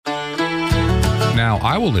Now,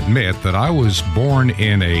 I will admit that I was born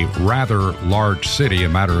in a rather large city, a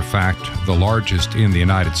matter of fact, the largest in the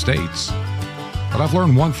United States. But I've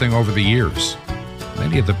learned one thing over the years.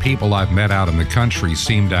 Many of the people I've met out in the country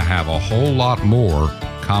seem to have a whole lot more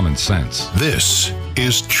common sense. This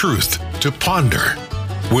is Truth to Ponder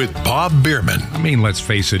with Bob Bierman. I mean, let's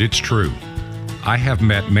face it, it's true. I have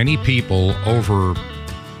met many people over,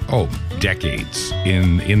 decades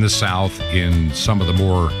in the South, in some of the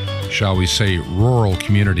more, shall we say, rural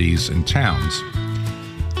communities and towns.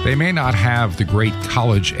 They may not have the great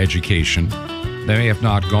college education. They may have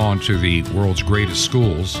not gone to the world's greatest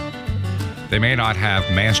schools. They may not have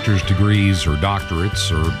master's degrees or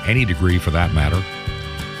doctorates or any degree for that matter,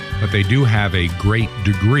 but they do have a great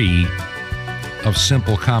degree of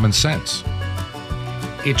simple common sense.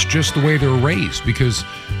 It's just the way they're raised because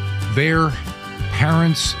their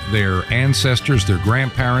parents, their ancestors, their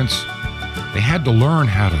grandparents, they had to learn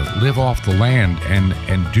how to live off the land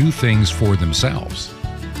and do things for themselves.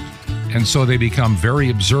 And so they become very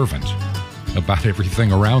observant about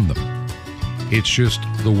everything around them. It's just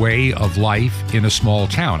the way of life in a small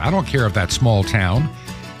town. I don't care if that small town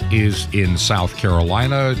is in South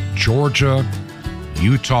Carolina, Georgia,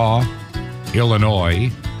 Utah,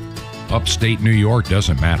 Illinois, upstate New York,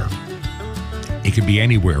 doesn't matter. It could be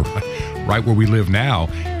anywhere, right where we live now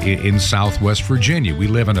in Southwest Virginia. We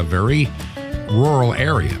live in a very rural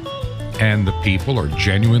area, and the people are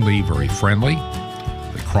genuinely very friendly.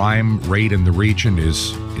 The crime rate in the region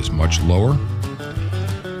is much lower,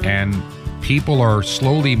 and people are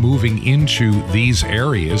slowly moving into these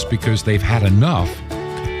areas because they've had enough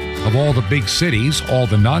of all the big cities, all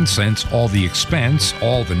the nonsense, all the expense,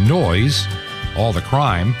 all the noise, all the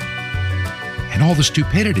crime, and all the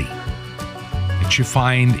stupidity that you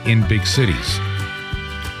find in big cities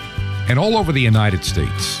and all over the United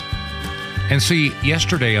States. And see,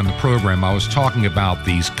 yesterday on the program, I was talking about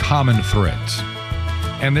these common threads.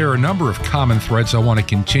 And there are a number of common threads I want to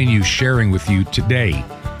continue sharing with you today,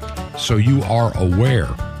 so you are aware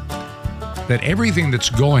that everything that's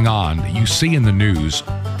going on that you see in the news,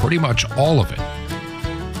 pretty much all of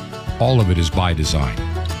it is by design.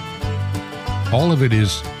 All of it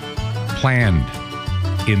is planned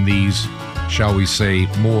in these, shall we say,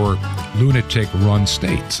 more lunatic-run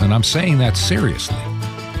states. And I'm saying that seriously.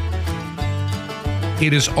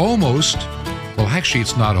 It is almost, well, actually,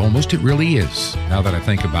 it's not almost, it really is, now that I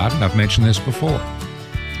think about it, and I've mentioned this before.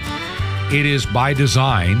 It is by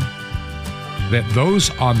design that those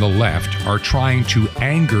on the left are trying to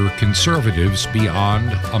anger conservatives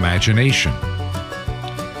beyond imagination.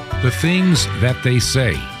 The things that they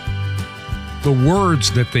say, the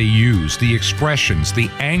words that they use, the expressions, the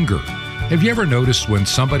anger. Have you ever noticed when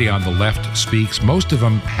somebody on the left speaks, most of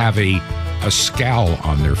them have a scowl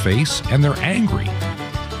on their face and they're angry.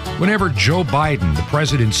 Whenever Joe Biden, the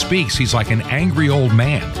president, speaks, he's like an angry old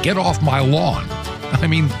man. Get off my lawn. I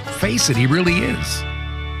mean, face it, he really is.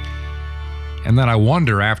 And then I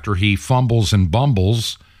wonder, after he fumbles and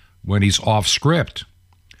bumbles when he's off script,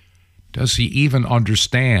 does he even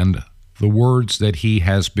understand the words that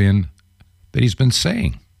he's been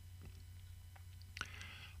saying?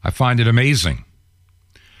 I find it amazing.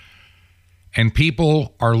 And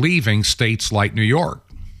people are leaving states like New York,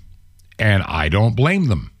 and I don't blame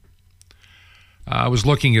them. I was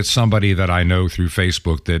looking at somebody that I know through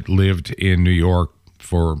Facebook that lived in New York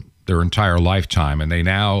for their entire lifetime, and they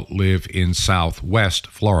now live in Southwest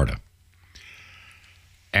Florida.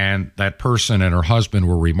 And that person and her husband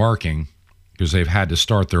were remarking, because they've had to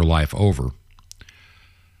start their life over,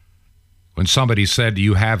 when somebody said, "Do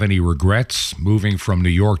you have any regrets moving from New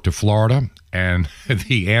York to Florida?" And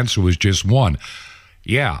the answer was just one.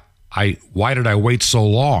 Yeah, why did I wait so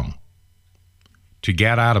long to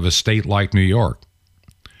get out of a state like New York?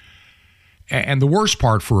 And the worst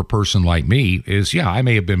part for a person like me is, yeah, I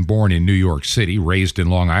may have been born in New York City, raised in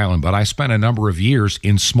Long Island, but I spent a number of years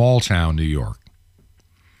in small town New York.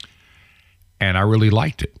 And I really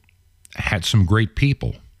liked it. I had some great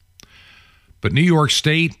people. But New York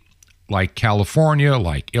State, like California,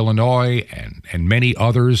 like Illinois, and many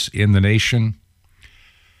others in the nation,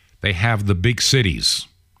 they have the big cities.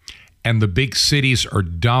 And the big cities are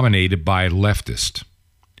dominated by leftist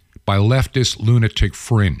lunatic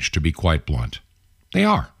fringe, to be quite blunt. They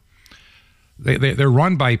are. They're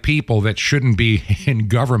run by people that shouldn't be in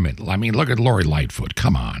government. I mean, look at Lori Lightfoot.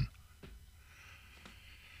 Come on.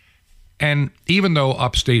 And even though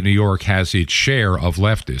upstate New York has its share of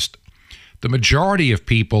leftist, the majority of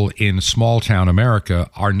people in small-town America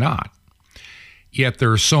are not. Yet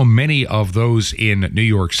there are so many of those in New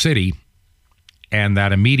York City and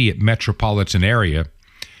that immediate metropolitan area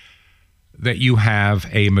that you have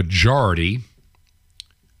a majority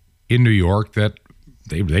in New York that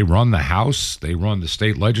they run the House, they run the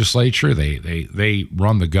state legislature, they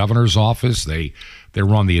run the governor's office, they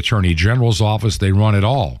run the attorney general's office, they run it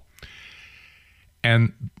all.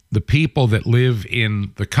 And the people that live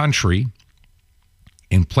in the country,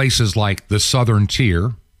 in places like the southern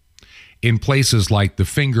tier, in places like the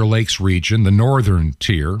Finger Lakes region, the northern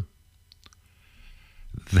tier,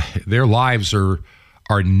 their lives are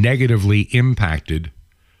negatively impacted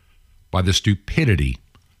by the stupidity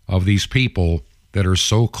of these people that are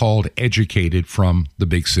so-called educated from the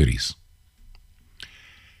big cities.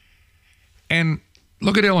 And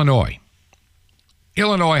look at Illinois.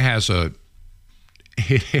 Illinois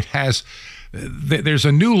there's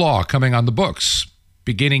a new law coming on the books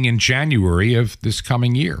beginning in January of this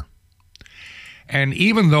coming year. And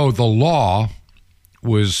even though the law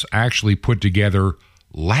was actually put together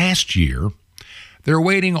last year, they're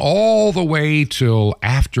waiting all the way till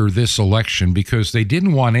after this election because they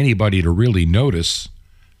didn't want anybody to really notice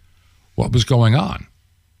what was going on.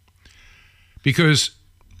 Because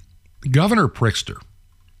Governor Pritzker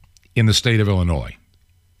in the state of Illinois,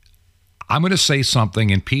 I'm going to say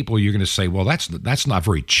something and people, you're going to say, well, that's not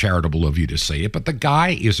very charitable of you to say it, but the guy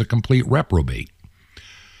is a complete reprobate.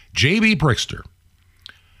 J.B. Pritzker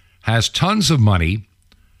has tons of money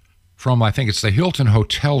from, I think it's the Hilton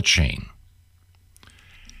hotel chain.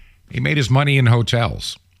 He made his money in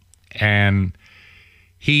hotels, and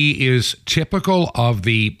he is typical of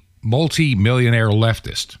the multi-millionaire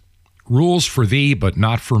leftist. Rules for thee, but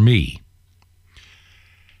not for me.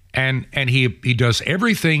 And he does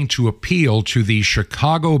everything to appeal to the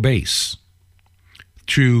Chicago base,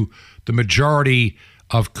 to the majority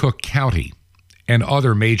of Cook County and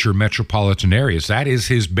other major metropolitan areas. That is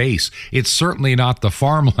his base. It's certainly not the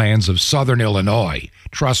farmlands of southern Illinois.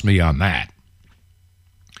 Trust me on that.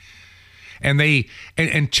 And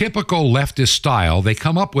in typical leftist style, they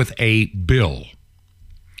come up with a bill.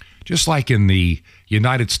 Just like in the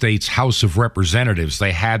United States House of Representatives,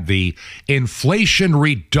 they had the Inflation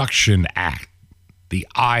Reduction Act, the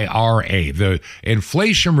IRA, the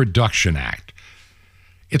Inflation Reduction Act.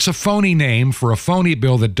 It's a phony name for a phony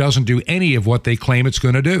bill that doesn't do any of what they claim it's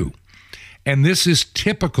going to do. And this is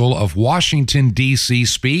typical of Washington, D.C.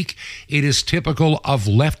 speak. It is typical of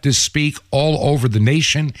leftist speak all over the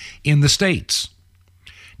nation in the states.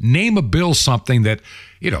 Name a bill something that,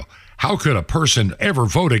 how could a person ever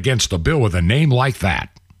vote against a bill with a name like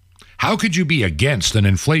that? How could you be against an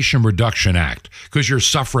Inflation Reduction Act because you're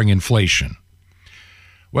suffering inflation?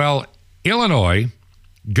 Well, Illinois,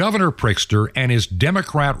 Governor Pritzker and his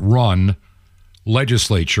Democrat-run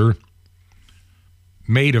legislature,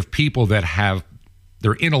 made of people that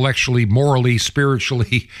they're intellectually, morally,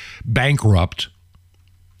 spiritually bankrupt,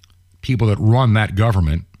 people that run that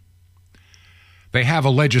government. They have a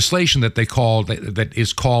legislation that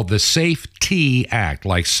is called the Safe T Act,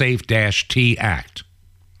 like Safe-T Act.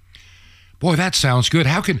 Boy, that sounds good.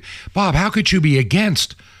 Bob, how could you be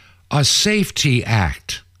against a Safety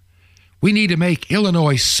Act? We need to make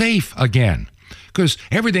Illinois safe again because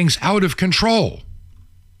everything's out of control.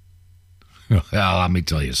 Well, let me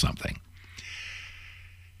tell you something.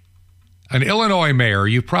 An Illinois mayor,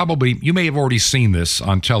 you may have already seen this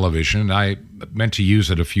on television. I meant to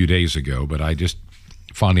use it a few days ago, but I just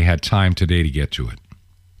finally had time today to get to it.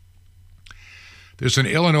 There's an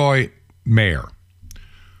Illinois mayor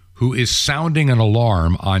who is sounding an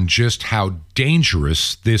alarm on just how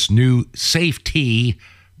dangerous this new safety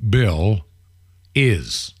bill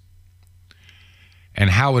is and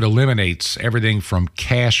how it eliminates everything from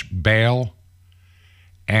cash bail.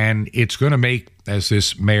 And it's going to make, as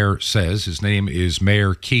this mayor says, his name is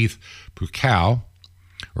Mayor Keith Pukau,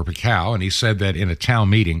 and he said that in a town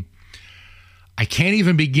meeting, I can't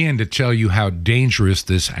even begin to tell you how dangerous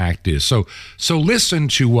this act is. So listen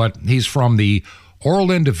to what he's from the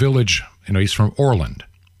Orland Village. He's from Orland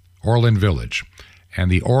Village. And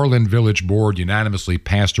the Orland Village Board unanimously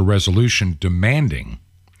passed a resolution demanding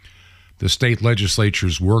the state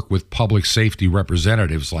legislatures work with public safety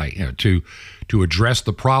representatives to address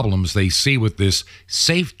the problems they see with this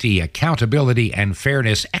Safety, Accountability, and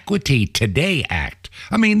Fairness Equity Today Act.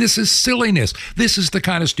 I mean, this is silliness. This is the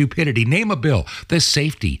kind of stupidity. Name a bill. The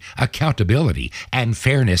Safety, Accountability, and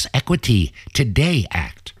Fairness Equity Today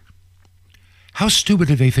Act. How stupid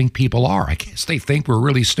do they think people are? I guess they think we're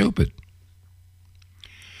really stupid.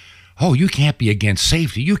 Oh, you can't be against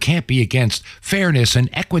safety. You can't be against fairness and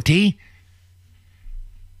equity.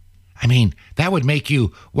 I mean, that would make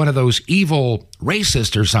you one of those evil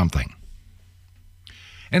racists or something.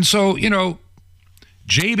 And so,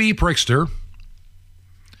 J.B. Pritzker,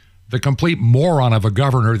 the complete moron of a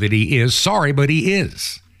governor that he is, sorry, but he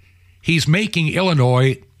is. He's making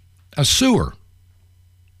Illinois A sewer.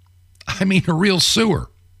 I mean, a real sewer.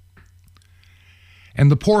 And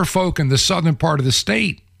the poor folk in the southern part of the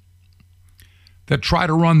state that try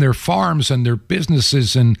to run their farms and their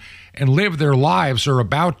businesses and live their lives are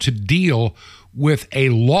about to deal with a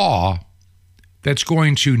law that's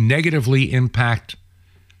going to negatively impact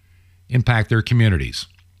their communities.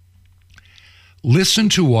 Listen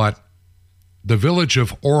to what the Village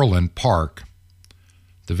of Orland Park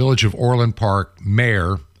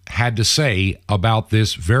mayor had to say about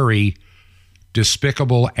this very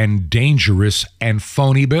despicable and dangerous and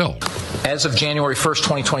phony bill. As of January 1st,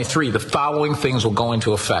 2023, the following things will go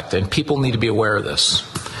into effect, and people need to be aware of this.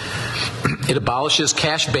 It abolishes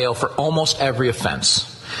cash bail for almost every offense.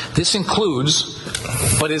 This includes,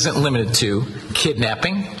 but isn't limited to,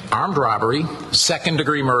 kidnapping, armed robbery,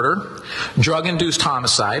 second-degree murder, drug-induced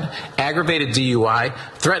homicide, aggravated DUI,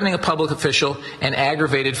 threatening a public official, and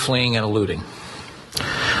aggravated fleeing and eluding.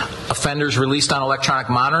 Offenders released on electronic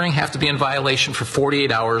monitoring have to be in violation for 48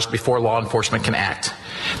 hours before law enforcement can act.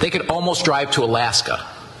 They could almost drive to Alaska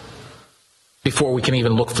before we can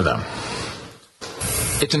even look for them.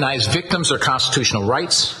 It denies victims their constitutional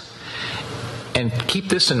rights. And keep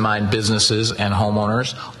this in mind, businesses and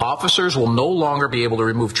homeowners. Officers will no longer be able to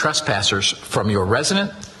remove trespassers from your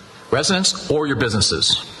residence or your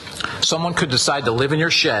businesses. Someone could decide to live in your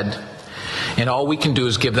shed, and all we can do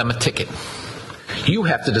is give them a ticket. You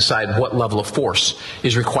have to decide what level of force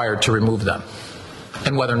is required to remove them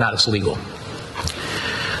and whether or not it's legal.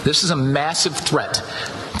 This is a massive threat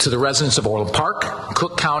to the residents of Orland Park,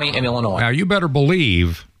 Cook County, and Illinois. Now, you better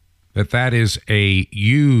believe that is a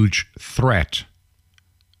huge threat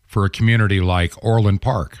for a community like Orland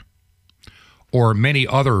Park or many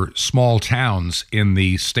other small towns in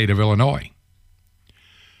the state of Illinois.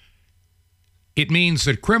 It means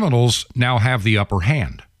that criminals now have the upper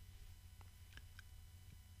hand.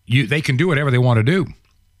 They can do whatever they want to do.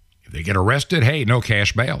 If they get arrested, hey, no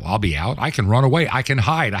cash bail. I'll be out. I can run away. I can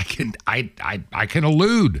hide. I can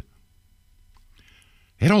elude.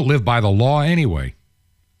 They don't live by the law anyway.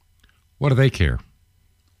 What do they care?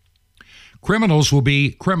 Criminals will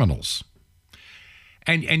be criminals.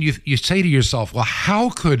 And you say to yourself, well, how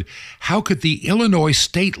could the Illinois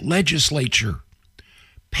state legislature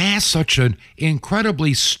pass such an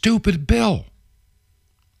incredibly stupid bill?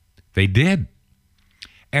 They did.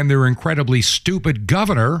 And their incredibly stupid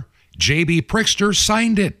governor, J.B. Pritzker,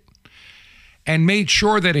 signed it and made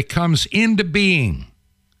sure that it comes into being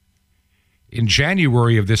in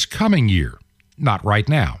January of this coming year, not right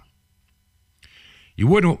now. You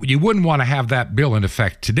wouldn't want to have that bill in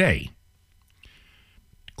effect today.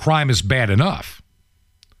 Crime is bad enough,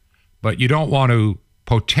 but you don't want to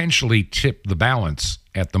potentially tip the balance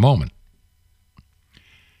at the moment.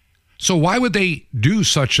 So why would they do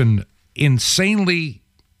such an insanely,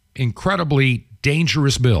 incredibly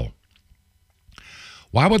dangerous bill?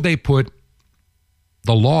 Why would they put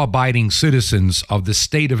the law-abiding citizens of the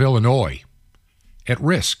state of Illinois at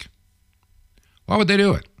risk? Why would they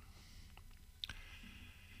do it?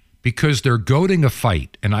 Because they're goading a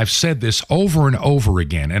fight, and I've said this over and over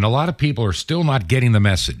again, and a lot of people are still not getting the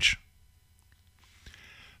message.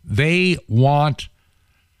 They want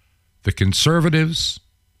the conservatives,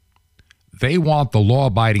 they want the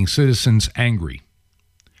law-abiding citizens angry,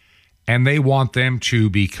 and they want them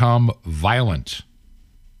to become violent,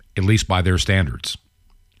 at least by their standards.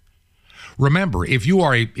 Remember, if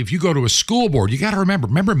you go to a school board, you got to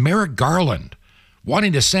remember Merrick Garland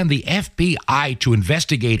wanting to send the FBI to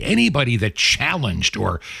investigate anybody that challenged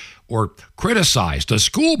or criticized a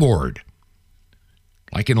school board,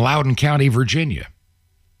 like in Loudoun County, Virginia.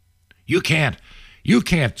 You can't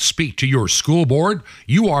speak to your school board.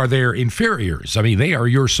 You are their inferiors. I mean, they are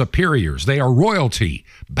your superiors. They are royalty.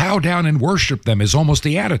 Bow down and worship them is almost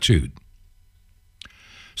the attitude.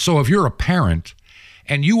 So if you're a parent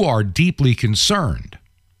and you are deeply concerned,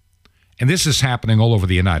 and this is happening all over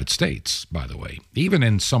the United States, by the way, even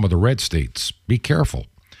in some of the red states, be careful.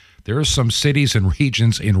 There are some cities and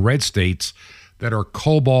regions in red states that are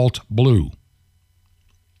cobalt blue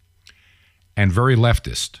and very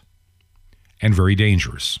leftist and very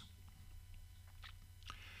dangerous.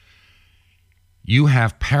 You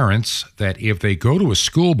have parents that if they go to a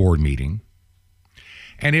school board meeting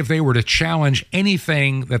and if they were to challenge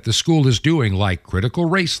anything that the school is doing, like critical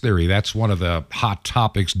race theory, that's one of the hot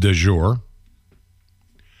topics du jour,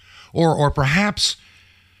 or perhaps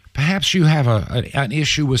you have an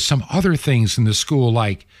issue with some other things in the school,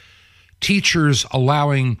 like teachers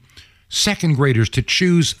allowing second graders to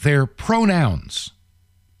choose their pronouns.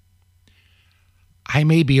 I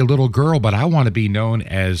may be a little girl, but I want to be known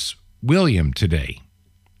as William today.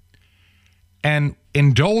 and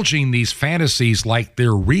indulging these fantasies like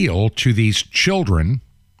they're real to these children,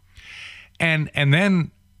 and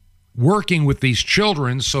then working with these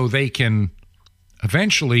children so they can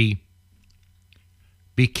eventually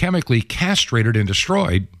be chemically castrated and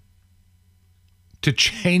destroyed to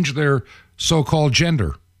change their so-called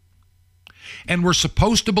gender. And we're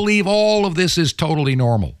supposed to believe all of this is totally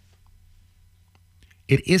normal.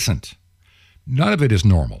 It isn't. None of it is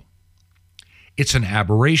normal. It's an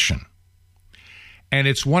aberration. And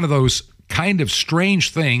it's one of those kind of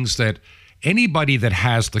strange things that anybody that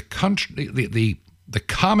has the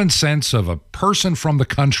common sense of a person from the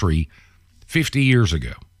country 50 years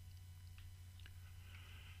ago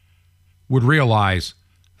would realize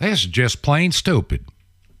that's just plain stupid.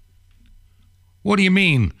 What do you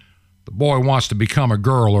mean the boy wants to become a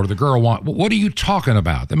girl or the girl wants... What are you talking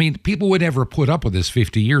about? I mean, people would never put up with this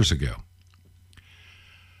 50 years ago.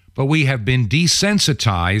 But we have been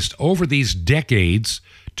desensitized over these decades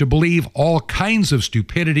to believe all kinds of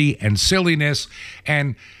stupidity and silliness.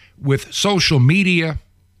 And with social media,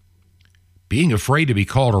 being afraid to be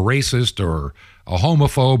called a racist or a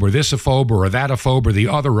homophobe or thisophobe or a thatophobe or the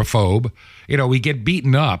otherophobe, we get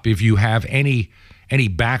beaten up if you have any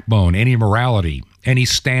backbone, any morality, any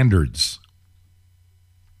standards.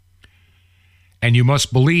 And you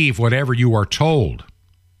must believe whatever you are told.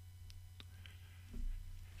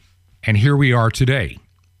 And here we are today.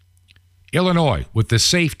 Illinois with the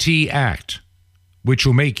Safe T Act, which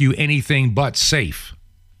will make you anything but safe.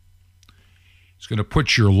 It's going to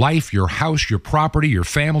put your life, your house, your property, your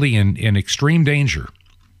family in extreme danger.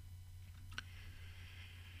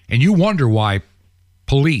 And you wonder why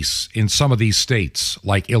police in some of these states,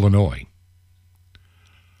 like Illinois,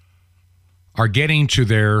 are getting to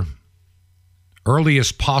their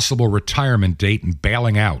earliest possible retirement date and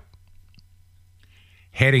bailing out,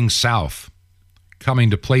 heading south, coming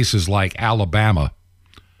to places like Alabama,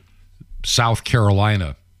 South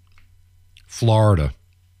Carolina, Florida.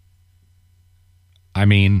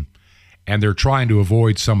 And they're trying to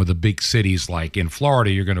avoid some of the big cities. Like in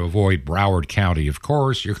Florida, you're going to avoid Broward County, of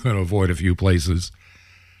course. You're going to avoid a few places.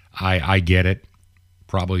 I get it.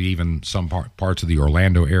 Probably even some parts of the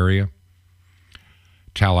Orlando area,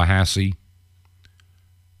 Tallahassee,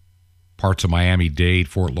 parts of Miami-Dade,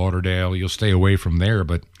 Fort Lauderdale. You'll stay away from there,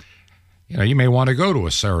 but you may want to go to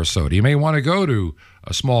a Sarasota. You may want to go to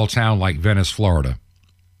a small town like Venice, Florida.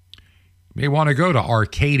 You may want to go to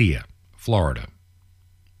Arcadia, Florida.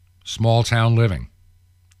 Small town living.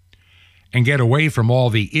 And get away from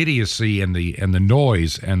all the idiocy and the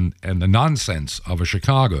noise and the nonsense of a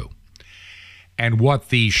Chicago. And what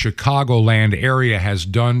the Chicagoland area has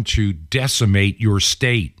done to decimate your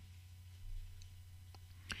state.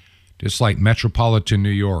 Just like metropolitan New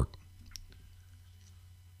York.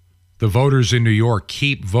 The voters in New York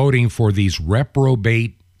keep voting for these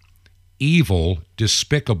reprobate, evil,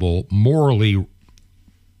 despicable, morally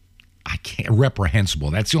reprehensible.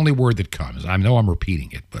 That's the only word that comes. I know I'm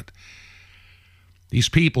repeating it, but these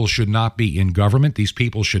people should not be in government. These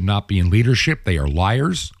people should not be in leadership. They are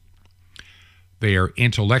liars. They are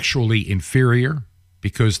intellectually inferior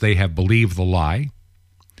because they have believed the lie.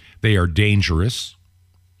 They are dangerous.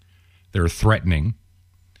 They're threatening.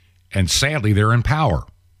 And sadly, they're in power.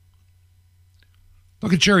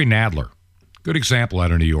 Look at Jerry Nadler. Good example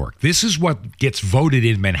out of New York. This is what gets voted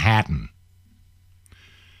in Manhattan.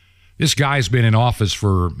 This guy's been in office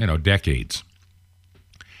for, decades.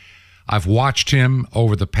 I've watched him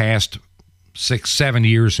over the past 6-7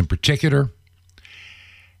 years in particular,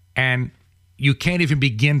 and you can't even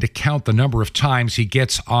begin to count the number of times he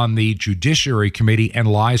gets on the Judiciary Committee and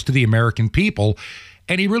lies to the American people,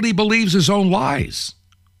 and he really believes his own lies.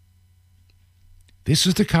 This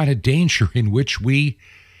is the kind of danger in which we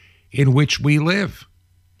live.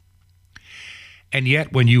 And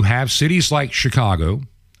yet, when you have cities like Chicago,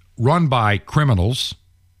 run by criminals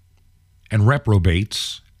and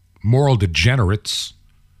reprobates, moral degenerates,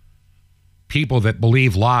 people that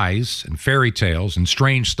believe lies and fairy tales and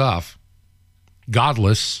strange stuff,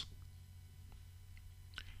 godless,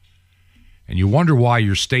 and you wonder why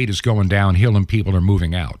your state is going downhill and people are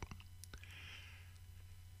moving out.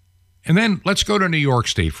 And then let's go to New York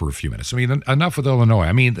State for a few minutes. Enough with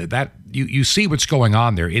Illinois. That you see what's going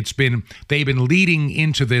on there. They've been leading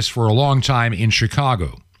into this for a long time in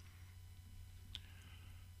Chicago.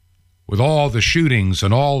 With all the shootings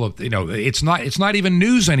and all of, it's not even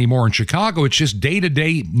news anymore in Chicago. It's just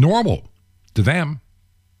day-to-day normal to them.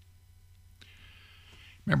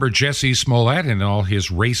 Remember Jesse Smollett and all his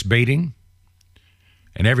race baiting?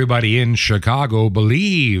 And everybody in Chicago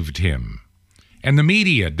believed him. And the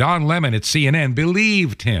media, Don Lemon at CNN,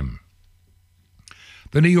 believed him.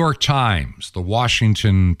 the New York Times, the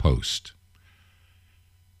Washington Post,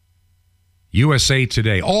 USA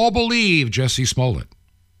Today, all believe Jussie Smollett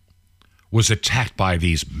was attacked by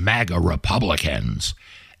these MAGA Republicans,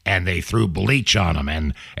 and they threw bleach on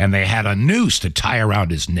him, and they had a noose to tie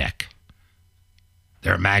around his neck.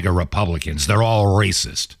 They're MAGA Republicans. They're all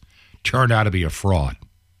racist. Turned out to be a fraud.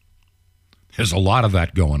 There's a lot of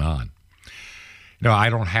that going on. No, I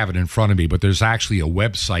don't have it in front of me, but there's actually a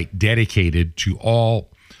website dedicated to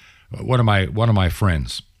all. One of my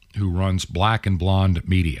friends who runs Black and Blonde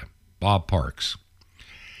Media, Bob Parks.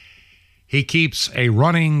 He keeps a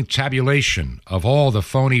running tabulation of all the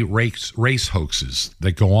phony race hoaxes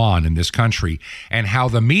that go on in this country and how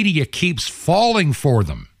the media keeps falling for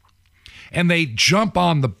them. And they jump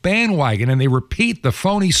on the bandwagon and they repeat the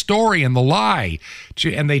phony story and the lie.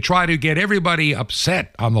 And they try to get everybody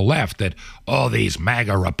upset on the left that, oh, these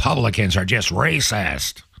MAGA Republicans are just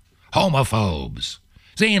racist, homophobes,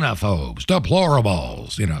 xenophobes,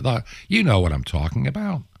 deplorables. You know what I'm talking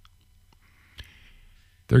about.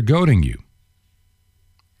 They're goading you.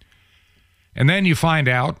 And then you find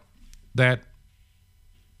out that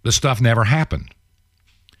the stuff never happened.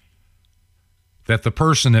 That the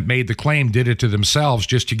person that made the claim did it to themselves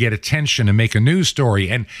just to get attention and make a news story.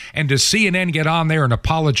 And does CNN get on there and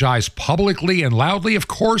apologize publicly and loudly? Of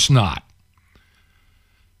course not.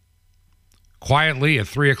 Quietly at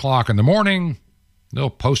 3 o'clock in the morning, they'll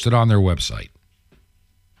post it on their website.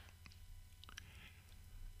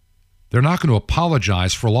 They're not going to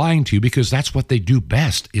apologize for lying to you because that's what they do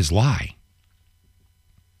best, is lie.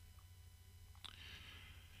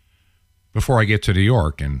 Before I get to New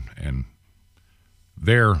York and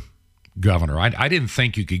their governor, I didn't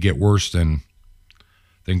think you could get worse than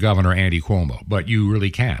Governor Andy Cuomo, but you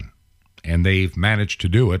really can. And they've managed to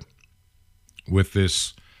do it with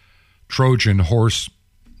this Trojan horse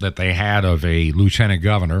that they had of a lieutenant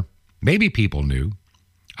governor. Maybe people knew.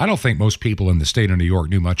 I don't think most people in the state of New York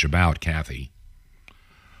knew much about Kathy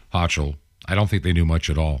Hochul. I don't think they knew much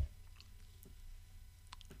at all.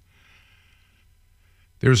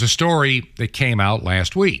 There's a story that came out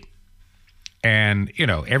last week. And,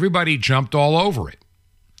 everybody jumped all over it.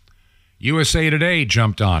 USA Today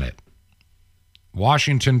jumped on it.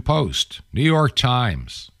 Washington Post, New York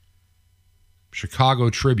Times, Chicago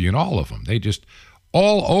Tribune, all of them. They just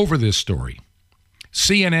all over this story.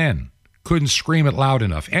 CNN couldn't scream it loud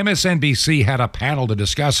enough. MSNBC had a panel to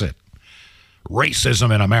discuss it.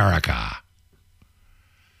 Racism in America.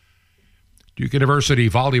 Duke University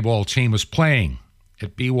volleyball team was playing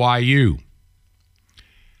at BYU.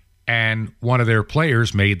 And one of their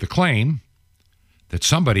players made the claim that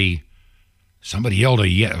somebody yelled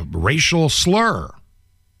a racial slur.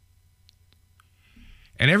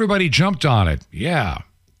 And everybody jumped on it. Yeah.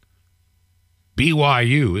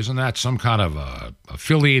 BYU, isn't that some kind of a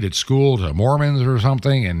affiliated school to Mormons or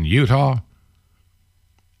something in Utah?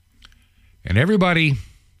 And everybody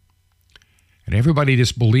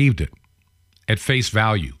just believed it at face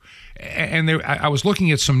value. And I was looking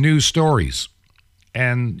at some news stories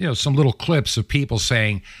and, some little clips of people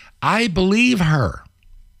saying, I believe her.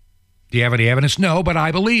 Do you have any evidence? No, but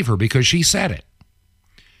I believe her because she said it.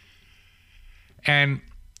 And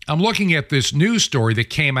I'm looking at this news story that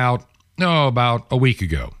came out, about a week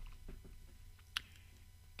ago.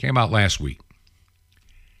 Came out last week.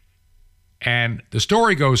 And the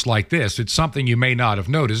story goes like this. It's something you may not have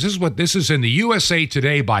noticed. This is in the USA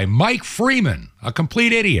Today by Mike Freeman, a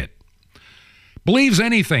complete idiot. Believes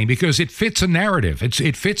anything because it fits a narrative.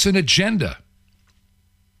 It fits an agenda.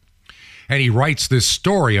 And he writes this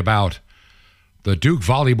story about the Duke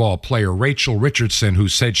volleyball player Rachel Richardson, who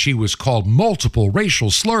said she was called multiple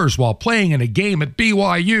racial slurs while playing in a game at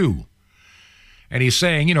BYU. And he's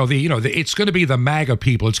saying, it's going to be the MAGA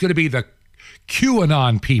people. It's going to be the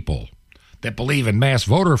QAnon people that believe in mass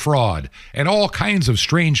voter fraud and all kinds of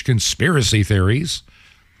strange conspiracy theories.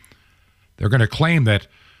 They're going to claim that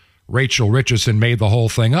Rachel Richardson made the whole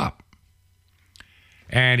thing up.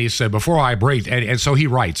 And he said, so he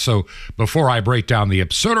writes, so before I break down the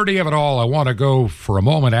absurdity of it all, I want to go for a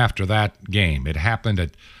moment after that game. It happened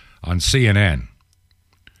on CNN.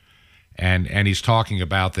 And he's talking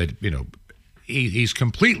about that, he's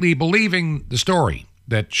completely believing the story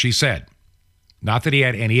that she said. Not that he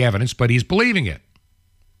had any evidence, but he's believing it.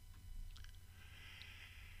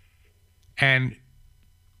 And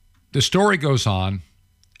the story goes on,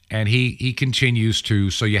 and he continues to,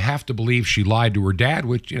 so you have to believe she lied to her dad,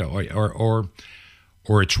 which, or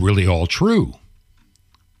it's really all true.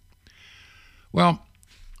 Well,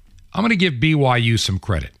 I'm going to give BYU some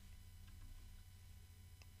credit.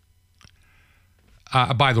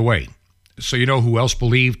 By the way, so you know who else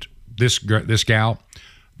believed this gal?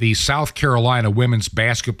 the South Carolina women's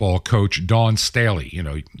basketball coach, Dawn Staley,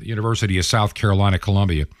 University of South Carolina,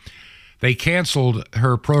 Columbia, they canceled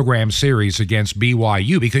her program series against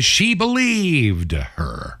BYU because she believed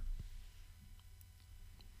her.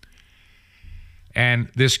 And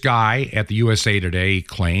this guy at the USA Today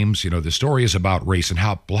claims, the story is about race and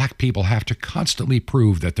how black people have to constantly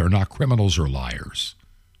prove that they're not criminals or liars,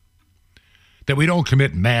 that we don't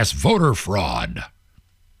commit mass voter fraud.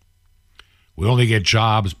 We only get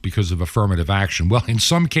jobs because of affirmative action. Well, in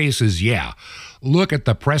some cases, yeah. Look at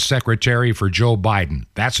the press secretary for Joe Biden.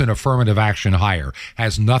 That's an affirmative action hire.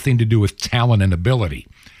 Has nothing to do with talent and ability.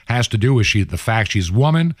 Has to do with the fact she's a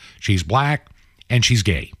woman, she's black, and she's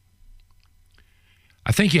gay.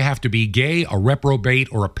 I think you have to be gay, a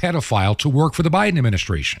reprobate, or a pedophile to work for the Biden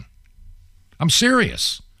administration. I'm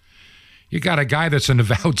serious. You got a guy that's an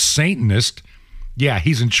avowed Satanist. Yeah,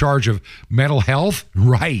 he's in charge of mental health?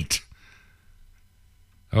 Right.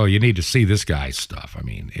 Oh, you need to see this guy's stuff. I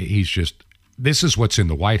mean, this is what's in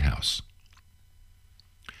the White House.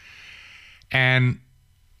 And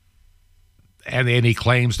he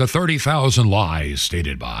claims the 30,000 lies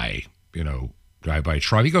stated by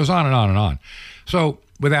Trump. He goes on and on and on. So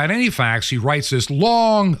without any facts, he writes this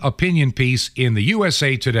long opinion piece in the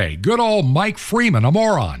USA Today. Good old Mike Freeman, a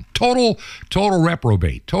moron, total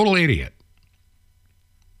reprobate, total idiot.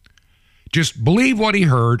 Just believed what he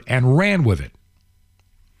heard and ran with it.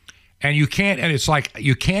 And it's like,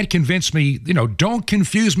 you can't convince me, don't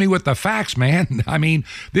confuse me with the facts, man. I mean,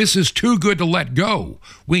 this is too good to let go.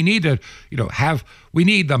 We need to, we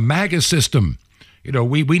need the MAGA system.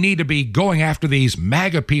 We need to be going after these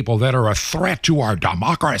MAGA people that are a threat to our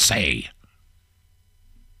democracy.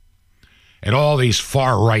 And all these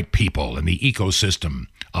far-right people in the ecosystem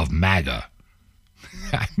of MAGA.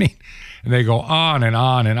 I mean, and they go on and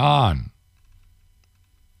on and on.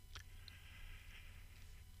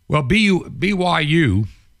 Well, BYU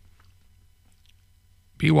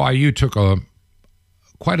took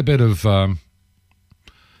quite a bit of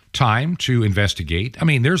time to investigate. I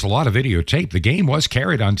mean, there's a lot of videotape. The game was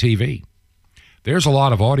carried on TV. There's a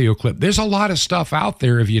lot of audio clip. There's a lot of stuff out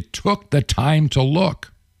there if you took the time to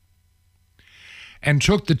look and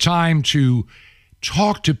took the time to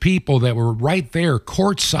talk to people that were right there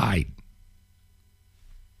courtside.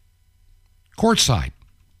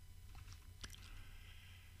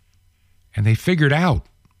 And they figured out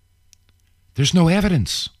there's no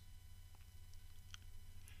evidence.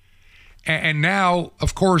 And now,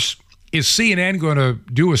 of course, is CNN going to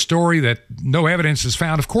do a story that no evidence is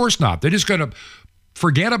found? Of course not. They're just going to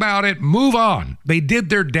forget about it, move on. They did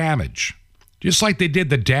their damage, just like they did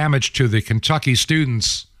the damage to the Kentucky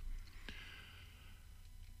students,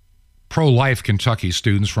 pro-life Kentucky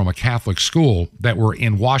students from a Catholic school that were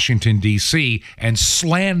in Washington, D.C., and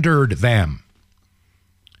slandered them.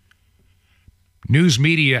 News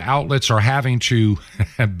media outlets are having to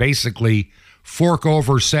basically fork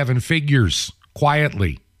over 7 figures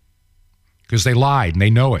quietly because they lied and they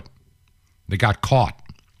know it. They got caught.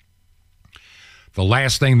 The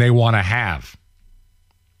last thing they want to have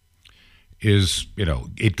is,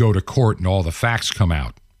 it go to court and all the facts come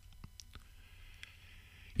out.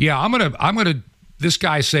 Yeah, I'm gonna. This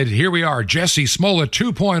guy said, here we are, Jesse Smollett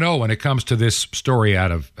 2.0 when it comes to this story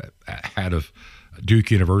out of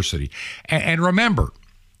Duke University. And remember,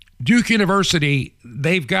 Duke University,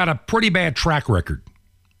 they've got a pretty bad track record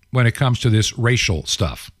when it comes to this racial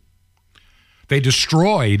stuff. They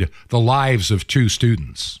destroyed the lives of 2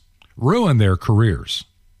 students, ruined their careers.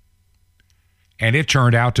 And it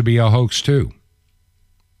turned out to be a hoax too.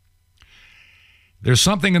 There's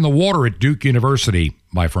something in the water at Duke University,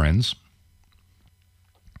 my friends.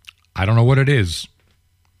 I don't know what it is.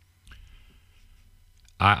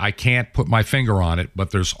 I can't put my finger on it,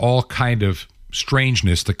 but there's all kind of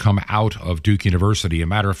strangeness that come out of Duke University. As a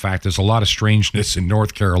matter of fact, there's a lot of strangeness in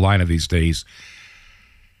North Carolina these days.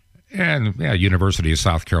 And University of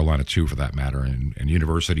South Carolina too, for that matter, and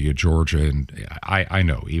University of Georgia, and I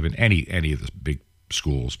know even any of the big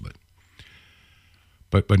schools,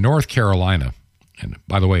 but North Carolina, and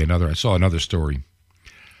by the way, I saw another story.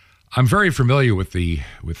 I'm very familiar with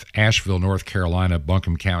Asheville, North Carolina,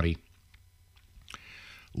 Buncombe County.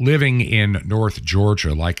 Living in North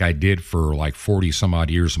Georgia like I did for like 40 some odd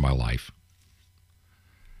years of my life,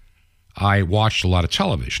 I watched a lot of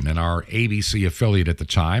television, and our ABC affiliate at the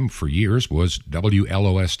time for years was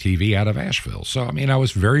WLOS-TV out of Asheville. So, I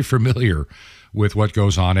was very familiar with what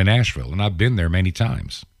goes on in Asheville, and I've been there many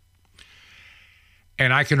times.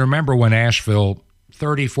 And I can remember when Asheville,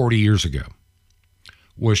 30, 40 years ago,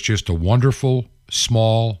 was just a wonderful,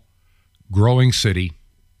 small, growing city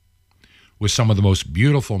with some of the most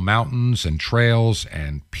beautiful mountains and trails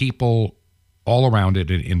and people all around it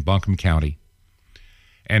in Buncombe County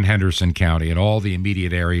and Henderson County and all the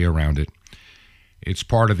immediate area around it. It's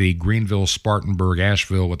part of the Greenville, Spartanburg,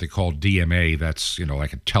 Asheville, what they call DMA. That's,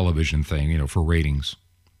 like a television thing, for ratings.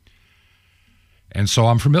 And so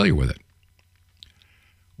I'm familiar with it.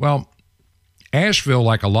 Well, Asheville,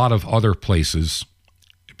 like a lot of other places,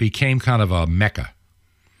 became kind of a mecca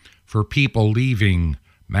for people leaving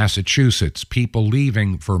Massachusetts, people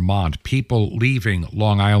leaving Vermont, people leaving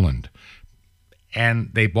Long Island.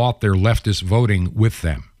 And they brought their leftist voting with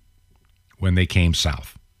them when they came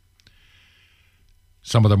south.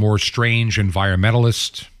 Some of the more strange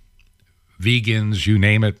environmentalists, vegans, you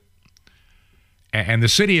name it. And the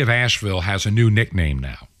city of Asheville has a new nickname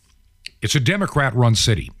now. It's a Democrat-run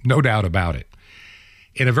city, no doubt about it,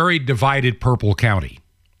 in a very divided purple county.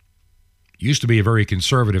 Used to be a very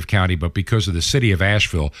conservative county, but because of the city of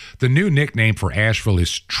Asheville, the new nickname for Asheville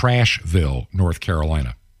is Trashville, North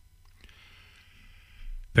Carolina.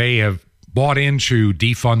 They have bought into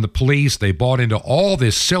defund the police. They bought into all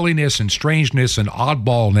this silliness and strangeness and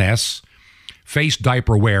oddballness, face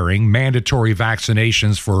diaper wearing, mandatory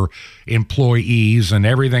vaccinations for employees, and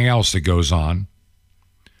everything else that goes on.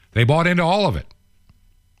 They bought into all of it.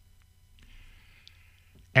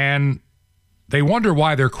 And they wonder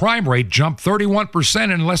why their crime rate jumped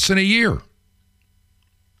 31% in less than a year.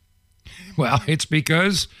 Well, it's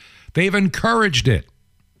because they've encouraged it.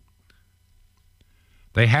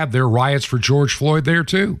 They had their riots for George Floyd there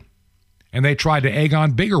too. And they tried to egg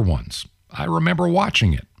on bigger ones. I remember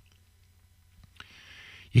watching it.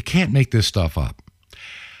 You can't make this stuff up.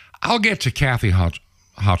 I'll get to Kathy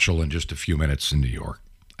Hochul in just a few minutes in New York.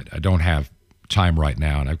 I don't have time right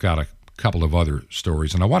now, and I've got a couple of other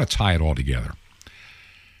stories, and I want to tie it all together.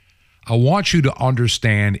 I want you to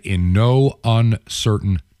understand in no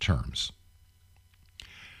uncertain terms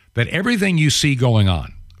that everything you see going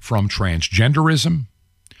on, from transgenderism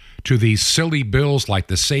to these silly bills like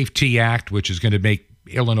the SAFE-T Act, which is going to make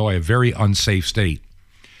Illinois a very unsafe state.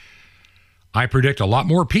 I predict a lot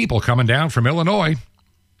more people coming down from Illinois,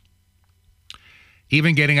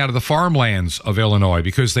 even getting out of the farmlands of Illinois,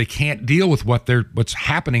 because they can't deal with what's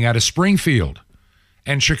happening out of Springfield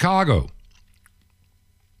and Chicago.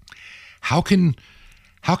 How can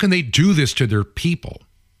they do this to their people?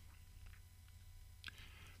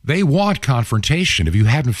 They want confrontation, if you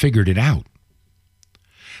haven't figured it out.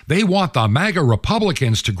 They want the MAGA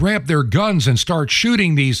Republicans to grab their guns and start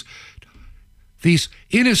shooting these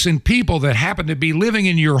innocent people that happen to be living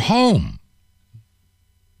in your home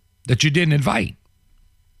that you didn't invite.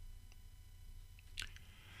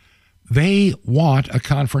 They want a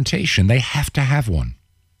confrontation. They have to have one.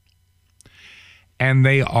 And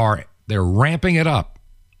they're ramping it up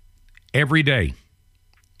every day.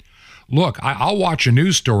 Look, I'll watch a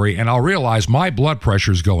news story and I'll realize my blood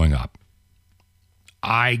pressure is going up.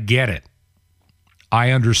 I get it. I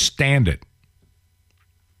understand it.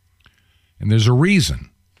 And there's a reason.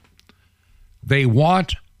 They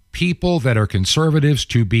want people that are conservatives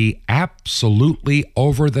to be absolutely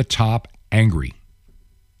over the top angry.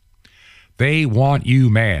 They want you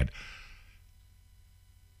mad.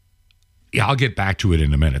 Yeah, I'll get back to it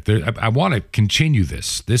in a minute. I want to continue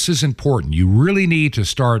this. This is important. You really need to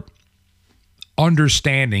start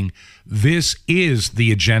understanding this is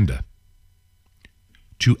the agenda.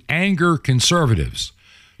 To anger conservatives,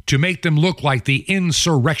 to make them look like the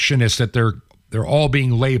insurrectionists that they're all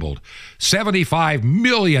being labeled. 75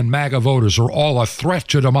 million MAGA voters are all a threat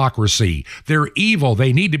to democracy. They're evil.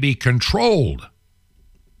 They need to be controlled.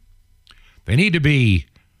 They need to be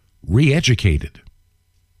re-educated.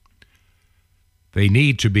 They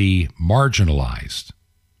need to be marginalized.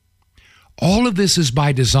 All of this is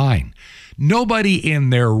by design. Nobody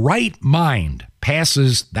in their right mind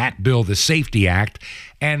passes that bill, the SAFE-T Act,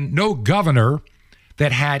 and no governor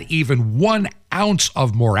that had even 1 ounce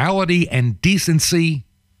of morality and decency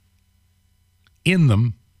in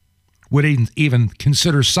them would even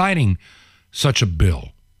consider signing such a bill.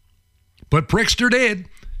 But Pritzker did.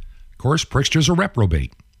 Of course, Pritzker's a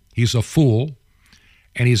reprobate. He's a fool,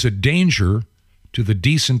 and he's a danger to the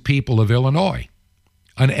decent people of Illinois,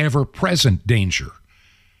 an ever-present danger.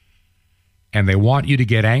 And they want you to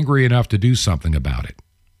get angry enough to do something about it.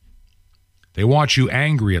 They want you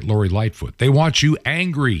angry at Lori Lightfoot. They want you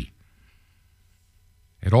angry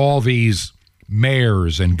at all these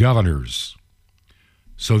mayors and governors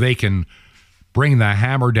so they can bring the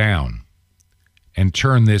hammer down and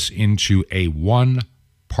turn this into a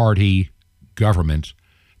one-party government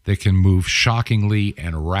that can move shockingly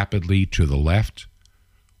and rapidly to the left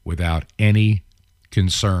without any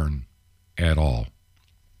concern at all.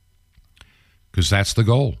 because that's the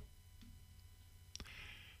goal.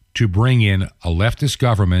 To bring in a leftist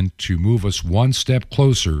government to move us one step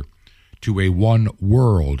closer to a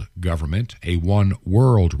one-world government, a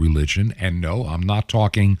one-world religion. And no, I'm not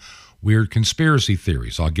talking weird conspiracy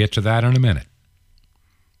theories. I'll get to that in a minute.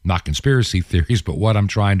 Not conspiracy theories, but what I'm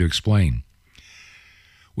trying to explain.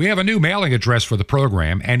 We have a new mailing address for the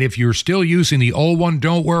program, and if you're still using the old one,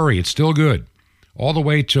 don't worry, it's still good. All the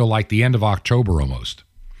way till like the end of October almost.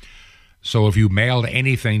 So if you mailed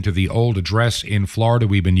anything to the old address in Florida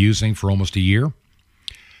we've been using for almost a year,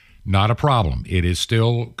 not a problem. It is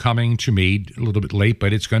still coming to me a little bit late,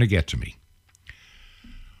 but it's going to get to me.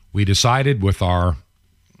 We decided with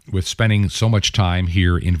spending so much time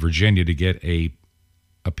here in Virginia to get a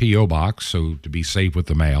P.O. box, so to be safe with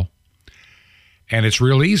the mail. And it's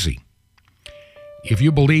real easy. If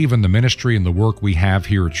you believe in the ministry and the work we have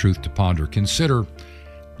here at Truth to Ponder, consider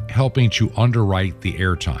helping to underwrite the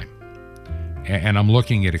airtime. And I'm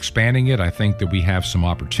looking at expanding it. I think that we have some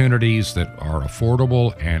opportunities that are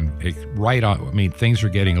affordable and right on. I mean, things are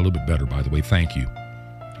getting a little bit better, by the way. Thank you.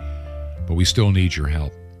 But we still need your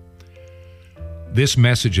help. This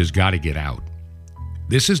message has got to get out.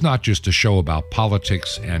 This is not just a show about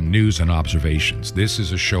politics and news and observations. This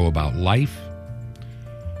is a show about life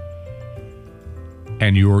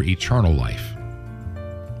and your eternal life.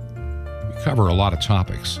 We cover a lot of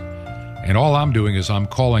topics. And all I'm doing is I'm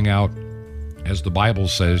calling out, as the Bible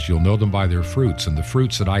says, you'll know them by their fruits. And the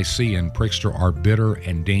fruits that I see in Prickster are bitter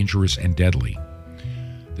and dangerous and deadly.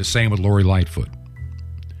 The same with Lori Lightfoot.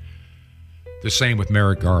 The same with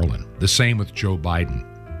Merrick Garland. The same with Joe Biden.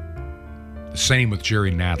 The same with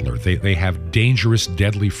Jerry Nadler. They have dangerous,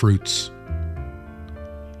 deadly fruits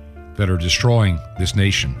that are destroying this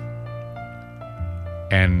nation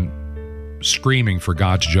and screaming for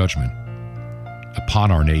God's judgment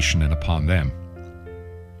upon our nation and upon them.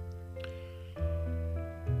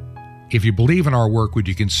 If you believe in our work, would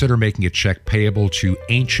you consider making a check payable to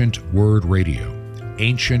Ancient Word Radio?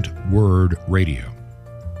 Ancient Word Radio.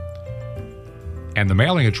 And the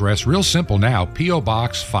mailing address, real simple now, P.O.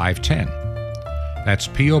 Box 510. That's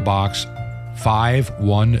P.O. Box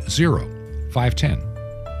 510.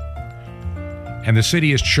 And the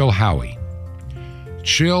city is Chilhowie.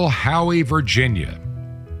 Chilhowie, Virginia.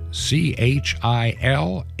 Chilhowie.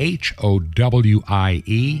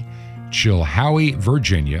 Chilhowie,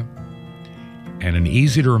 Virginia. And an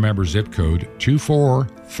easy-to-remember zip code,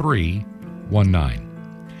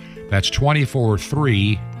 24319. That's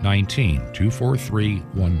 24319,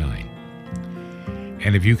 24319.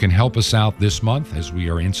 And if you can help us out this month, as we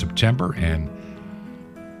are in September, and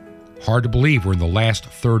hard to believe we're in the last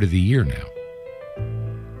third of the year now.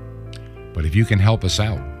 But if you can help us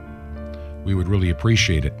out, we would really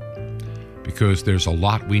appreciate it, because there's a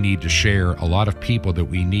lot we need to share, a lot of people that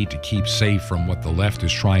we need to keep safe from what the left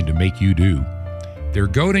is trying to make you do. They're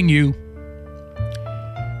goading you.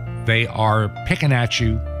 They are picking at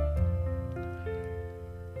you.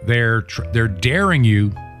 They're daring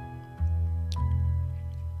you.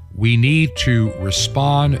 We need to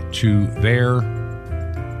respond to their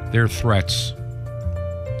threats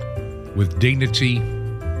with dignity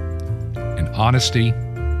and honesty,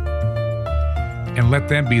 and let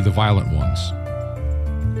them be the violent ones.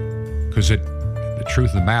 Because the truth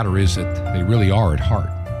of the matter is that they really are at heart.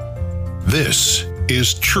 This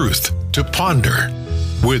is Truth to Ponder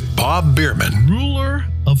with Bob Bierman. Ruler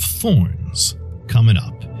of Thorns, coming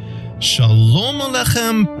up. Shalom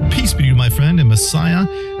Aleichem, peace be to you, my friend and Messiah.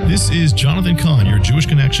 This is Jonathan Cahn, your Jewish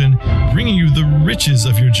connection, bringing you the riches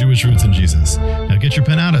of your Jewish roots in Jesus. Now get your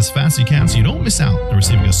pen out as fast as you can so you don't miss out on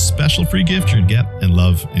receiving a special free gift you're going to get and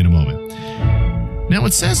love in a moment. Now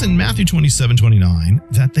it says in Matthew 27:29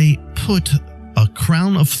 that they put a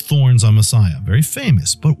crown of thorns on Messiah. Very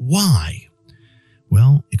famous, but why?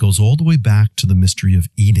 Well, it goes all the way back to the mystery of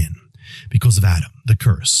Eden because of Adam, the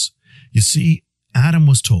curse. You see, Adam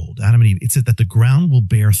was told, Adam and Eve, it said that the ground will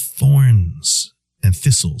bear thorns and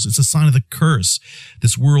thistles. It's a sign of the curse.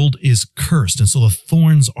 This world is cursed, and so the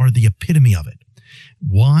thorns are the epitome of it.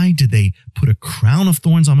 Why did they put a crown of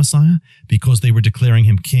thorns on Messiah? Because they were declaring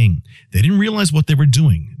him king. They didn't realize what they were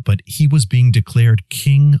doing, but he was being declared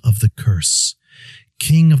king of the curse.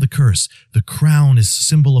 King of the curse. The crown is a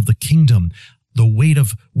symbol of the kingdom, the weight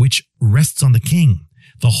of which rests on the king.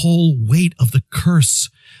 The whole weight of the curse,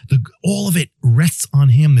 all of it rests on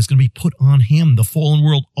him. It's going to be put on him. The fallen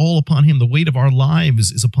world, all upon him. The weight of our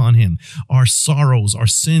lives is upon him. Our sorrows, our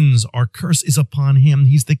sins, our curse is upon him.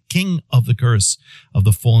 He's the king of the curse of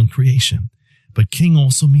the fallen creation. But king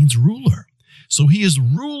also means ruler. So he is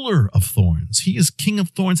ruler of thorns. He is king of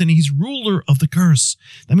thorns, and he's ruler of the curse.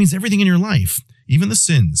 That means everything in your life, even the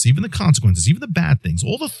sins, even the consequences, even the bad things,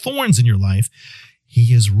 all the thorns in your life,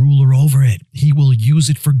 he is ruler over it. He will use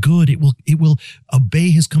it for good. It will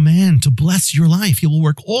obey his command to bless your life. He will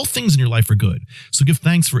work all things in your life for good. So give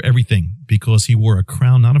thanks for everything, because he wore a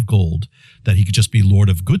crown not of gold, that he could just be Lord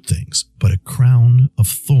of good things, but a crown of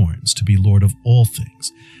thorns to be Lord of all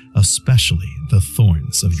things, especially the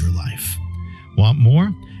thorns of your life. Want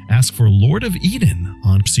more? Ask for Lord of Eden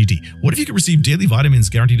on CD. What if you could receive daily vitamins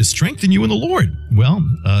guaranteed to strengthen you in the Lord? Well,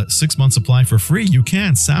 6 months supply for free. You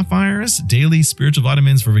can. Sapphires, daily spiritual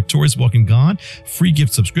vitamins for victorious walk in God, free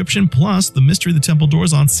gift subscription, plus the Mystery of the Temple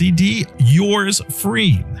Doors on CD, yours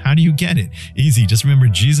free. How do you get it? Easy. Just remember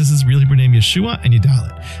Jesus' real Hebrew name, Yeshua, and you dial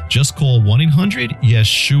it. Just call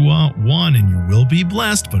 1-800-YESHUA-1 and you will be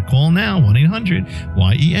blessed. But call now,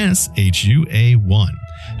 1-800-YESHUA-1.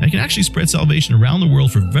 Now, you can actually spread salvation around the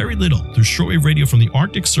world for very little through shortwave radio from the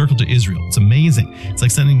Arctic Circle to Israel. It's amazing. It's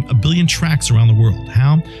like sending 1 billion tracks around the world.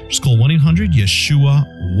 How? Just call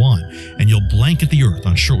 1-800-YESHUA-1 and you'll blanket the earth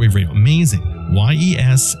on shortwave radio. Amazing.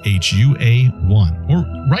 YESHUA-1. Or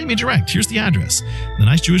write me direct. Here's the address. The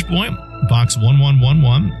Nice Jewish Boy, Box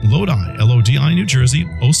 1111, Lodi, Lodi, New Jersey,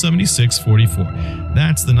 07644.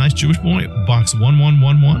 That's The Nice Jewish Boy, Box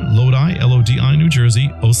 1111, Lodi, Lodi, New Jersey,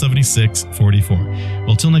 07644.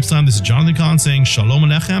 Well, till next time, this is Jonathan Kahn saying Shalom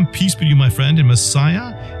Aleichem, peace be to you, my friend, and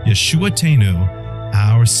Messiah, Yeshua Teinu,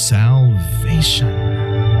 our salvation.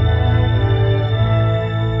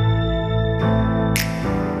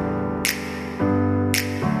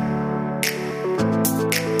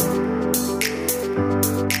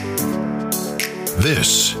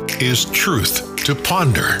 This is Truth to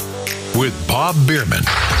Ponder with Bob Bierman.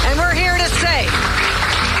 And we're here to say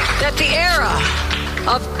that the era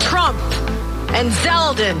of Trump and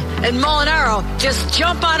Zeldin and Molinaro, just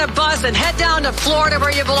jump on a bus and head down to Florida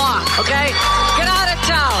where you belong, okay? Get out of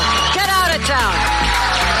town. Get out of town.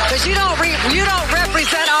 Because you don't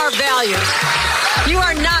represent our values. You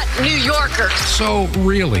are not New Yorkers. So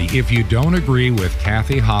really, if you don't agree with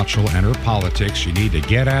Kathy Hochul and her politics, you need to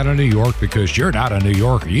get out of New York because you're not a New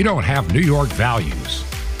Yorker. You don't have New York values.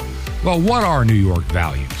 Well, what are New York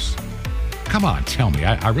values? Come on, tell me.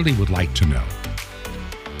 I really would like to know.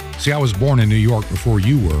 See, I was born in New York before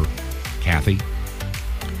you were, Kathy.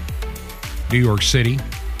 New York City,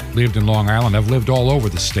 lived in Long Island. I've lived all over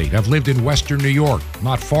the state. I've lived in Western New York,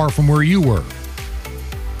 not far from where you were.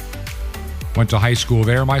 Went to high school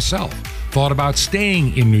there myself. Thought about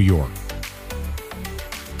staying in New York.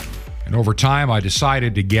 And over time, I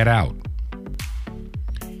decided to get out.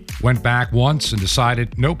 Went back once and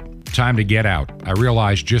decided, nope, time to get out. I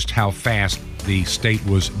realized just how fast the state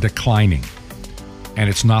was declining. And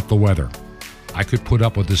it's not the weather. I could put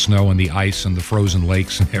up with the snow and the ice and the frozen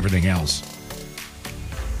lakes and everything else.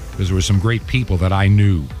 Because there were some great people that I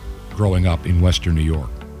knew growing up in Western New York.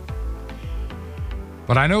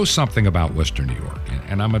 But I know something about Western New York,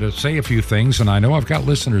 and I'm going to say a few things, and I know I've got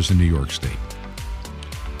listeners in New York State.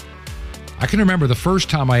 I can remember the first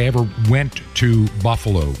time I ever went to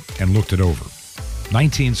Buffalo and looked it over,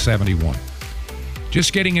 1971.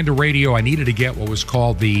 Just getting into radio, I needed to get what was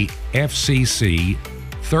called the FCC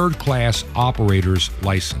Third-Class Operator's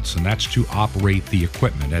License, and that's to operate the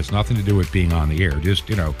equipment. It has nothing to do with being on the air. Just,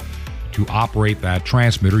 to operate that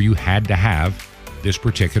transmitter, you had to have this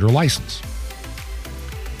particular license.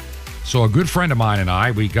 So a good friend of mine and I,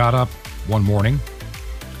 we got up one morning.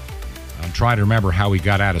 I'm trying to remember how we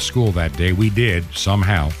got out of school that day. We did,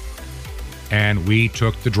 somehow. And we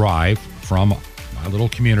took the drive from my little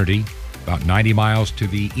community, about 90 miles to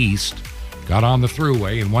the east, got on the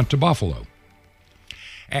thruway and went to Buffalo.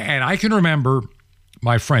 And I can remember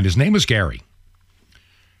my friend, his name was Gary.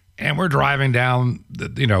 And we're driving down,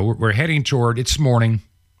 we're heading toward, it's morning,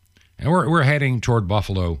 and we're heading toward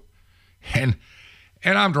Buffalo.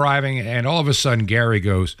 And I'm driving, and all of a sudden, Gary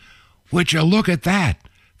goes, "Would you look at that?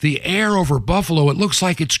 The air over Buffalo, it looks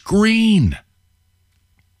like it's green."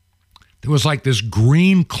 There was like this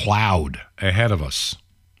green cloud ahead of us.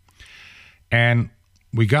 And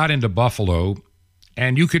we got into Buffalo,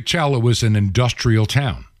 and you could tell it was an industrial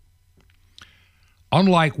town.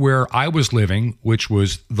 Unlike where I was living, which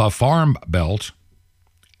was the Farm Belt,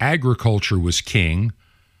 agriculture was king,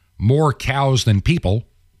 more cows than people.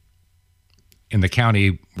 In the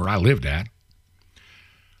county where I lived at.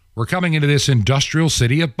 We're coming into this industrial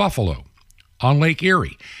city of Buffalo on Lake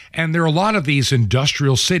Erie. And there are a lot of these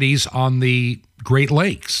industrial cities on the Great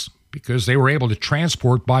Lakes because they were able to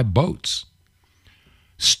transport by boats.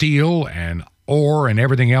 Steel and ore and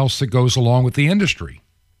everything else that goes along with the industry.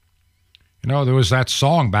 There was that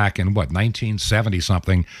song back in,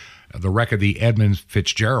 1970-something, the wreck of the Edmund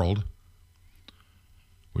Fitzgerald.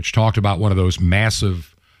 which talked about one of those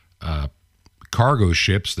massive cargo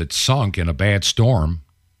ships that sunk in a bad storm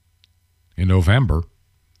in November.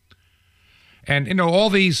 And, you know,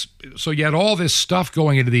 so you had all this stuff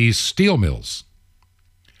going into these steel mills.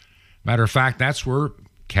 Matter of fact, that's where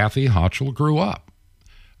Kathy Hochul grew up.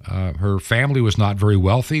 Her family was not very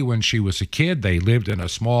wealthy when she was a kid. They lived in a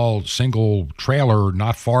small single trailer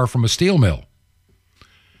not far from a steel mill.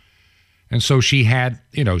 And so she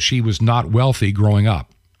was not wealthy growing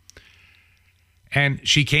up. And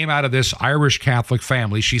she came out of this Irish Catholic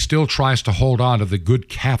family. She still tries to hold on to the good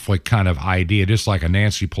Catholic kind of idea, just like a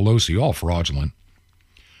Nancy Pelosi, all fraudulent.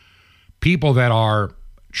 People that are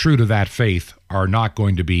true to that faith are not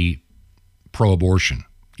going to be pro-abortion.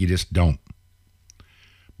 You just don't.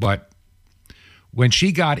 But when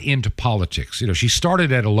she got into politics, you know, she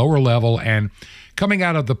started at a lower level and coming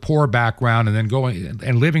out of the poor background and then going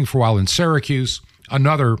and living for a while in Syracuse,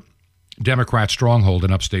 another Democrat stronghold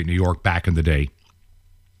in upstate New York back in the day.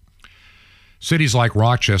 Cities like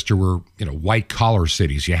Rochester were, you know, white-collar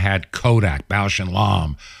cities. You had Kodak, Bausch &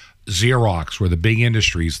 Lomb, Xerox were the big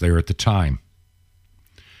industries there at the time.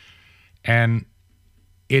 And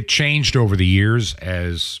it changed over the years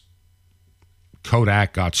as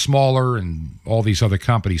Kodak got smaller and all these other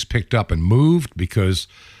companies picked up and moved because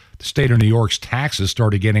the state of New York's taxes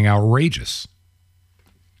started getting outrageous.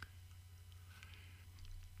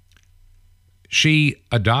 She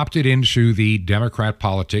adopted into the Democrat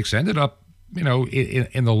politics, ended up, you know,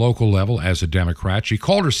 in the local level as a Democrat. She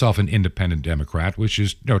called herself an independent Democrat, which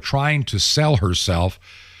is, you know, trying to sell herself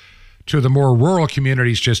to the more rural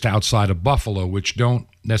communities just outside of Buffalo, which don't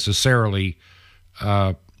necessarily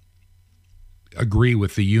agree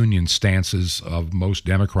with the union stances of most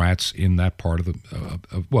Democrats in that part of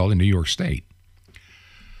in New York State.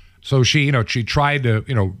 So she tried to,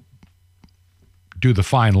 you know, do the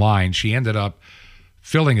fine line. She ended up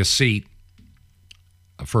filling a seat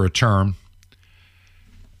for a term.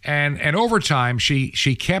 And over time,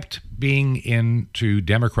 she kept being into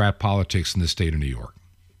Democrat politics in the state of New York.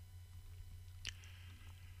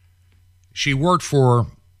 She worked for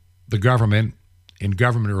the government in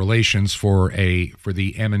government relations for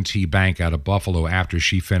the M&T Bank out of Buffalo after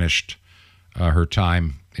she finished her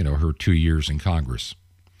time, you know, her 2 years in Congress.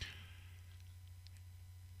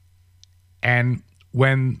 And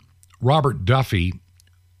when Robert Duffy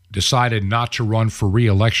decided not to run for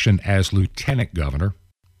re-election as lieutenant governor,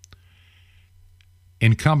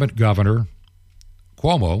 incumbent Governor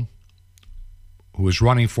Cuomo, who was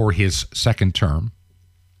running for his second term,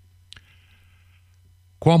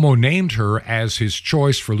 Cuomo named her as his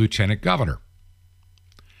choice for lieutenant governor.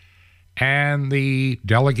 And the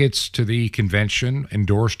delegates to the convention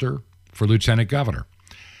endorsed her for lieutenant governor.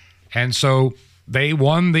 And so they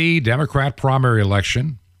won the Democrat primary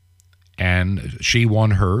election, and she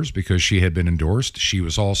won hers because she had been endorsed. She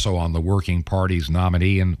was also on the working party's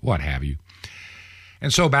nominee and what have you.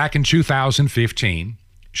 And so back in 2015,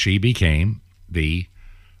 she became the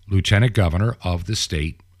lieutenant governor of the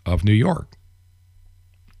state of New York.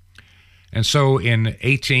 And so in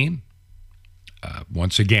 18,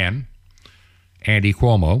 once again, Andy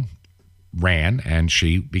Cuomo ran and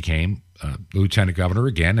she became lieutenant governor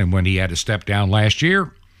again. And when he had to step down last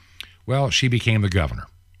year, well, she became the governor.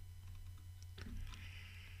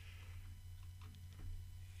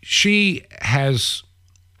 She has,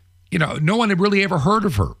 you know, no one had really ever heard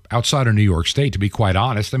of her outside of New York State, to be quite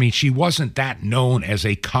honest. I mean, she wasn't that known as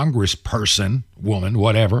a congressperson, woman,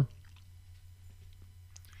 whatever.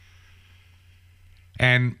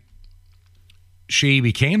 And she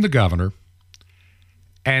became the governor.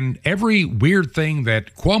 And every weird thing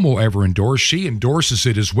that Cuomo ever endorsed, she endorses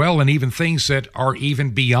it as well, and even things that are even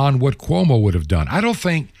beyond what Cuomo would have done. I don't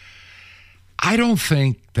think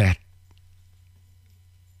that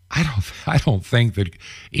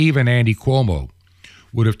even Andy Cuomo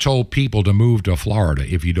would have told people to move to Florida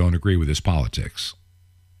if you don't agree with his politics.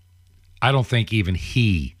 I don't think even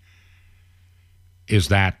he is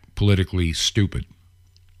that politically stupid.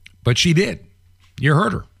 But she did. You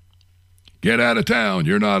heard her. Get out of town.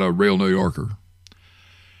 You're not a real New Yorker.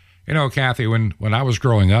 You know, Kathy, when I was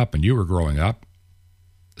growing up and you were growing up,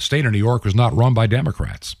 the state of New York was not run by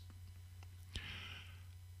Democrats.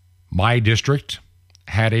 My district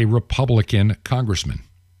had a Republican congressman.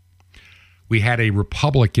 We had a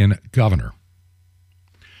Republican governor.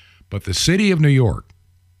 But the city of New York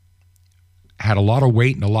had a lot of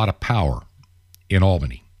weight and a lot of power in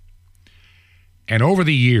Albany. And over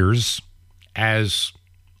the years, as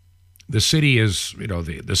the city is, you know,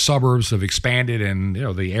 the suburbs have expanded and, you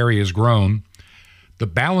know, the area has grown, the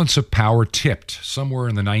balance of power tipped somewhere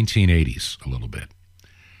in the 1980s a little bit.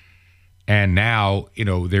 And now,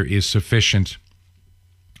 there is sufficient.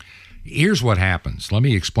 Here's what happens. Let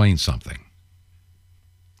me explain something.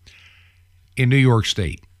 In New York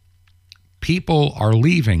State, people are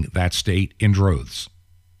leaving that state in droves.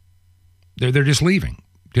 They're just leaving,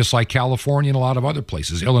 just like California and a lot of other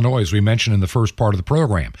places. Illinois, as we mentioned in the first part of the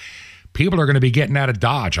program. People are going to be getting out of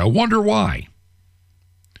Dodge. I wonder why.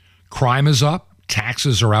 Crime is up.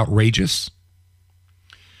 Taxes are outrageous.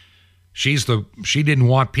 She didn't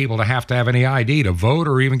want people to have any ID to vote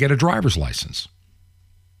or even get a driver's license.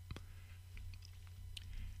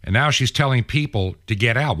 And now she's telling people to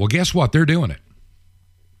get out. Well, guess what? They're doing it.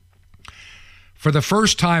 For the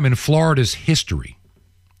first time in Florida's history,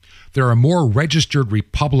 there are more registered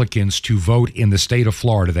Republicans to vote in the state of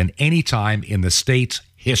Florida than any time in the state's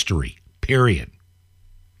history, period.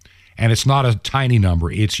 And it's not a tiny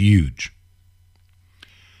number, it's huge.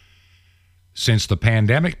 Since the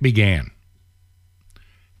pandemic began,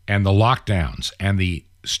 and the lockdowns, and the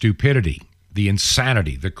stupidity, the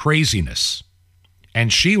insanity, the craziness,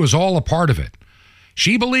 and she was all a part of it.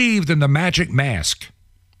 She believed in the magic mask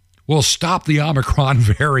will stop the Omicron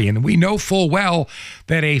variant. We know full well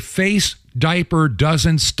that a face diaper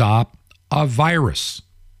doesn't stop a virus.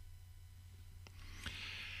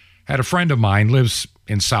 Had a friend of mine, lives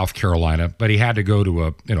in South Carolina, but he had to go to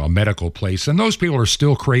a medical place, and those people are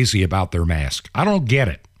still crazy about their mask. I don't get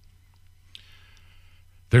it.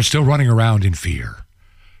 They're still running around in fear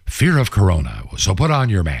of corona. So put on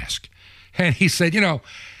your mask. And he said,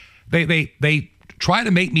 they try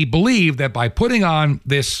to make me believe that by putting on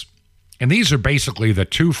this, and these are basically the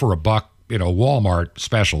 2 for $1, Walmart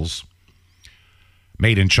specials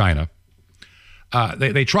made in China.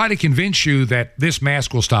 They try to convince you that this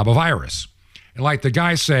mask will stop a virus. And like the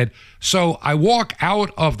guy said, so I walk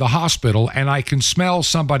out of the hospital and I can smell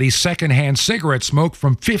somebody's secondhand cigarette smoke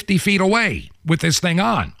from 50 feet away with this thing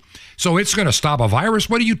on. So it's going to stop a virus?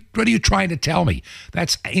 What are you trying to tell me?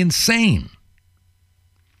 That's insane.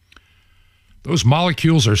 Those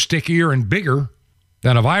molecules are stickier and bigger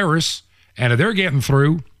than a virus, and if they're getting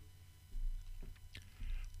through.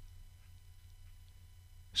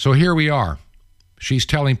 So here we are. She's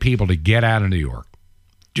telling people to get out of New York.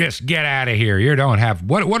 Just get out of here. You don't have...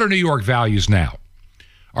 What are New York values now?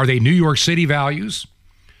 Are they New York City values?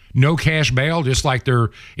 No cash bail, just like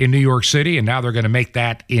they're in New York City, and now they're going to make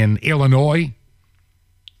that in Illinois,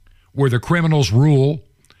 where the criminals rule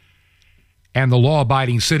and the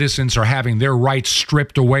law-abiding citizens are having their rights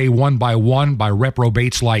stripped away one by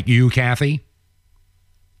reprobates like you, Kathy.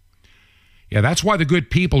 Yeah, that's why the good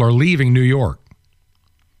people are leaving New York.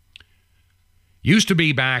 Used to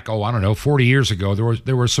be back, 40 years ago,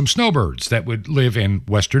 there were some snowbirds that would live in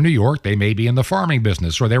Western New York. They may be in the farming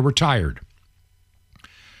business or they're retired.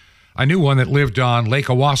 I knew one that lived on Lake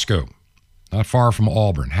Owasco, not far from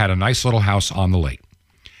Auburn, had a nice little house on the lake.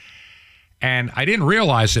 And I didn't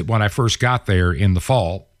realize it when I first got there in the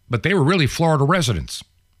fall, but they were really Florida residents.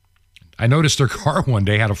 I noticed their car one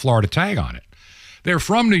day had a Florida tag on it. They're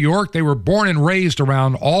from New York. They were born and raised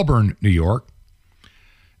around Auburn, New York.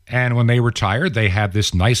 And when they retired, they had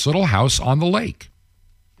this nice little house on the lake.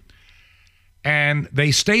 And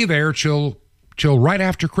they stay there till right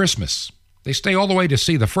after Christmas. They stay all the way to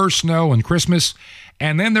see the first snow and Christmas,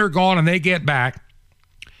 and then they're gone and they get back.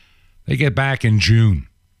 They get back in June.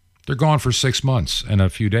 They're gone for 6 months and a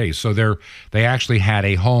few days. So they actually had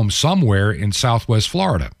a home somewhere in Southwest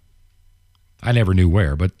Florida. I never knew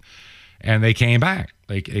where, and they came back.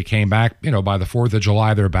 They came back, by the 4th of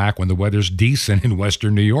July, they're back when the weather's decent in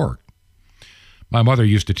Western New York. My mother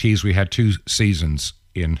used to tease we had 2 seasons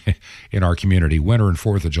in our community, winter and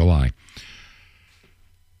 4th of July.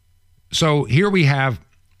 So here we have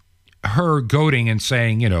her goading and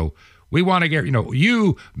saying, we want to get,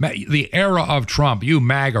 you, the era of Trump, you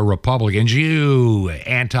MAGA Republicans, you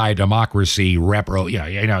anti-democracy you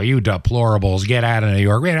deplorables, get out of New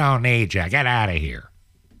York. We don't need you. Get out of here.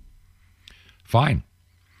 Fine.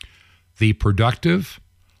 The productive,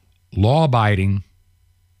 law-abiding,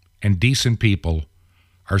 and decent people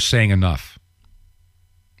are saying enough.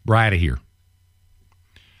 We're out of here.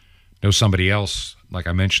 Know somebody else, like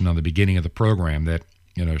I mentioned on the beginning of the program, that,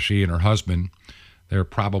 she and her husband, they're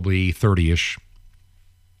probably 30-ish,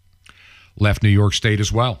 left New York State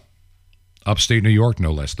as well. Upstate New York,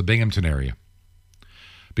 no less, the Binghamton area.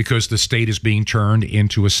 Because the state is being turned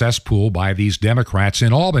into a cesspool by these Democrats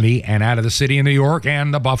in Albany and out of the city of New York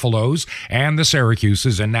and the Buffaloes and the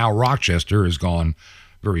Syracuses, and now Rochester has gone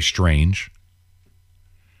very strange.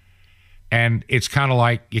 And it's kind of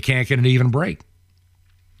like you can't get an even break.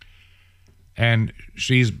 And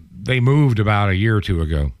they moved about a year or two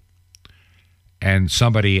ago. And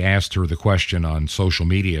somebody asked her the question on social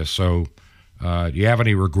media, so do you have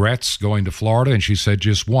any regrets going to Florida? And she said,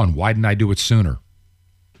 just one. Why didn't I do it sooner?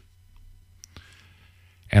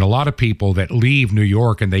 And a lot of people that leave New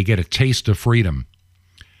York and they get a taste of freedom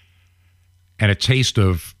and a taste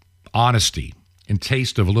of honesty and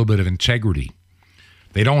taste of a little bit of integrity.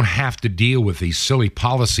 They don't have to deal with these silly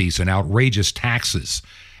policies and outrageous taxes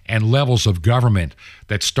and levels of government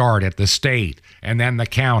that start at the state and then the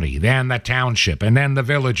county, then the township, and then the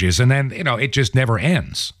villages, and then, it just never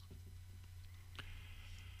ends.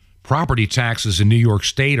 Property taxes in New York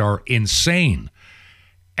State are insane.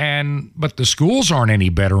 But the schools aren't any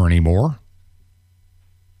better anymore.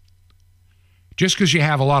 Just because you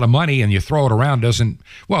have a lot of money and you throw it around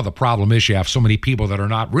the problem is you have so many people that are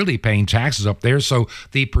not really paying taxes up there, so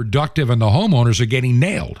the productive and the homeowners are getting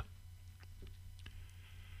nailed.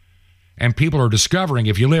 And people are discovering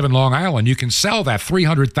if you live in Long Island, you can sell that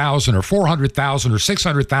 $300,000 or $400,000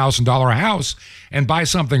 or $600,000 house and buy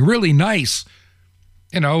something really nice,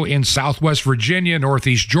 in Southwest Virginia,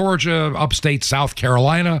 Northeast Georgia, upstate South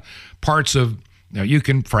Carolina, parts of, you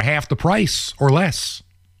can for half the price or less.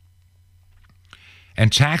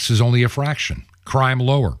 And tax is only a fraction, crime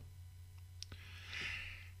lower.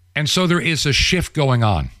 And so there is a shift going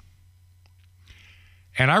on.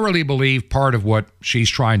 And I really believe part of what she's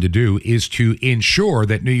trying to do is to ensure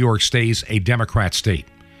that New York stays a Democrat state.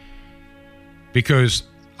 Because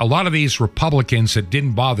a lot of these Republicans that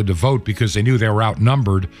didn't bother to vote because they knew they were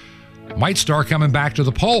outnumbered might start coming back to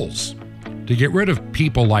the polls to get rid of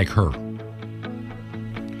people like her.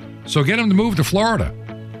 So get them to move to Florida.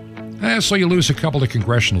 So you lose a couple of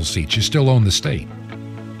congressional seats. You still own the state.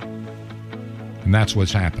 And that's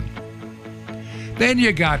what's happened. Then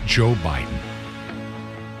you got Joe Biden.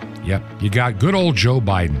 Yep, you got good old Joe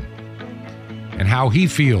Biden and how he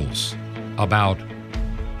feels about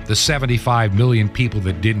the 75 million people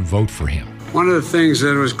that didn't vote for him. One of the things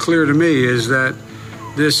that was clear to me is that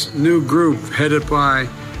this new group headed by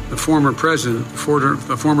the former president,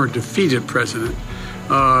 the former defeated president,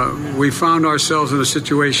 we found ourselves in a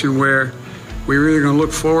situation where we were either going to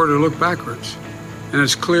look forward or look backwards. And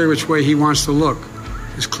it's clear which way he wants to look.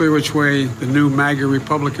 It's clear which way the new MAGA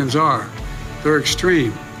Republicans are. They're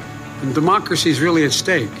extreme. And democracy is really at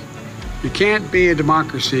stake. You can't be a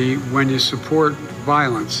democracy when you support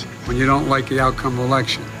violence, when you don't like the outcome of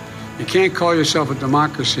election. You can't call yourself a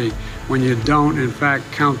democracy when you don't, in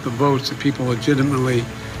fact, count the votes that people legitimately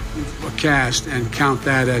cast and count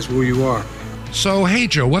that as who you are. So, hey,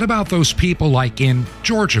 Joe, what about those people like in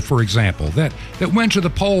Georgia, for example, that went to the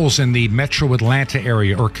polls in the metro Atlanta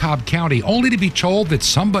area or Cobb County only to be told that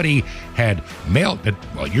somebody had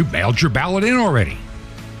you mailed your ballot in already?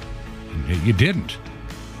 You didn't.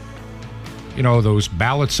 Those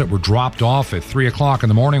ballots that were dropped off at 3 o'clock in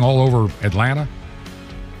the morning all over Atlanta?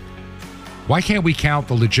 Why can't we count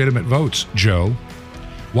the legitimate votes, Joe?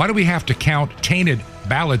 Why do we have to count tainted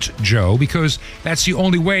ballots, Joe? Because that's the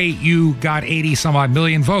only way you got 80-some-odd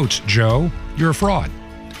million votes, Joe. You're a fraud.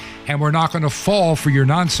 And we're not going to fall for your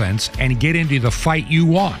nonsense and get into the fight you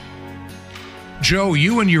want. Joe,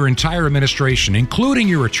 you and your entire administration, including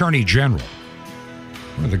your attorney general,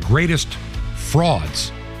 one of the greatest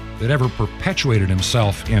frauds that ever perpetuated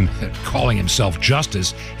himself in calling himself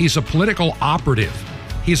justice. He's a political operative.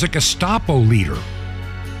 He's a Gestapo leader.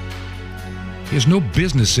 He has no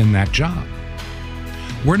business in that job.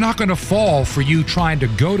 We're not going to fall for you trying to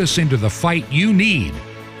goad us into the fight you need.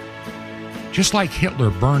 Just like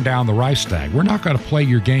Hitler burned down the Reichstag, we're not going to play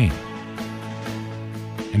your game.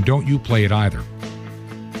 And don't you play it either.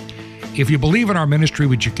 If you believe in our ministry,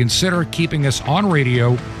 would you consider keeping us on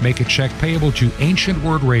radio? Make a check payable to Ancient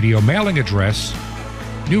Word Radio, mailing address,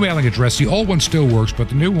 new mailing address. The old one still works, but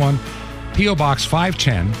the new one, P.O. Box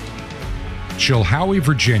 510, Chilhowie,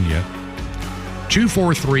 Virginia,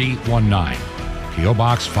 24319. P.O.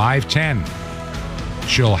 Box 510,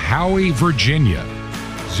 Chilhowie, Virginia.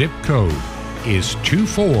 Zip code is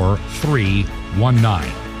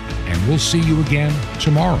 24319. And we'll see you again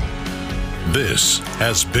tomorrow. This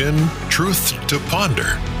has been Truth to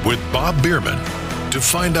Ponder with Bob Bierman. To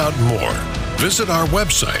find out more, visit our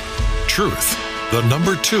website,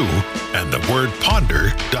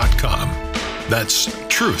 truth2ponder.com. That's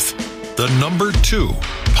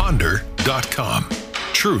truth2ponder.com.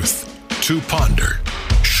 Truth to Ponder,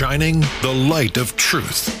 shining the light of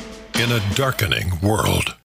truth in a darkening world.